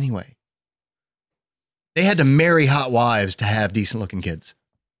shit anyway. They had to marry hot wives to have decent looking kids.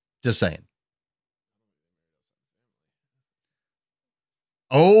 Just saying.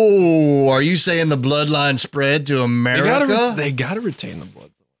 Oh, are you saying the bloodline spread to America? They gotta retain the blood.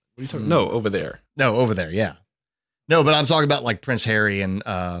 What are you talking? No, over there. No, over there, yeah. No, but I'm talking about like Prince Harry and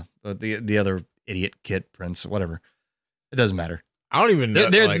the other idiot kid Prince, whatever. It doesn't matter. I don't even know.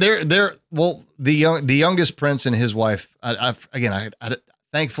 They're well, the youngest prince and his wife.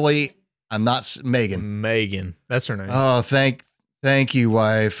 Thankfully, I'm not Meghan. Megan, that's her name. Oh, thank you,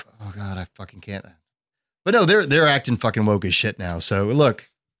 wife. Oh God, I fucking can't. But no, they're acting fucking woke as shit now. So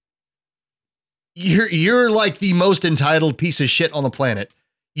look, you're like the most entitled piece of shit on the planet.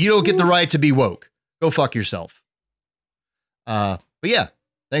 You don't get the right to be woke. Go fuck yourself. But yeah,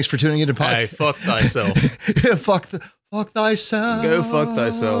 thanks for tuning into podcast. Hey, fuck thyself. Fuck thyself. Go fuck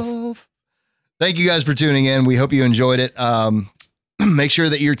thyself. Thank you guys for tuning in. We hope you enjoyed it. Make sure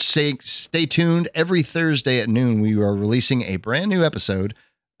that you're stay tuned every Thursday at noon. We are releasing a brand new episode.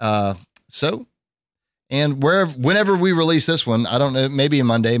 And whenever we release this one, I don't know, maybe a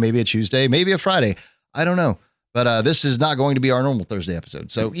Monday, maybe a Tuesday, maybe a Friday. I don't know. But this is not going to be our normal Thursday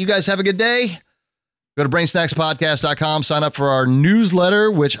episode. So you guys have a good day. Go to brainsnackspodcast.com, sign up for our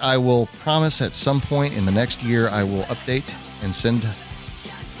newsletter, which I will promise at some point in the next year I will update and send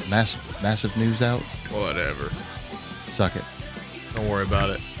massive news out. Whatever. Suck it. Don't worry about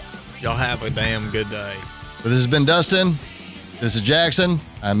it. Y'all have a damn good day. But this has been Dustin. This is Jackson.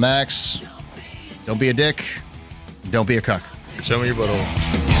 I'm Max. Don't be a dick. Don't be a cuck. Show me your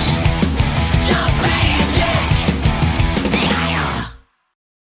butthole.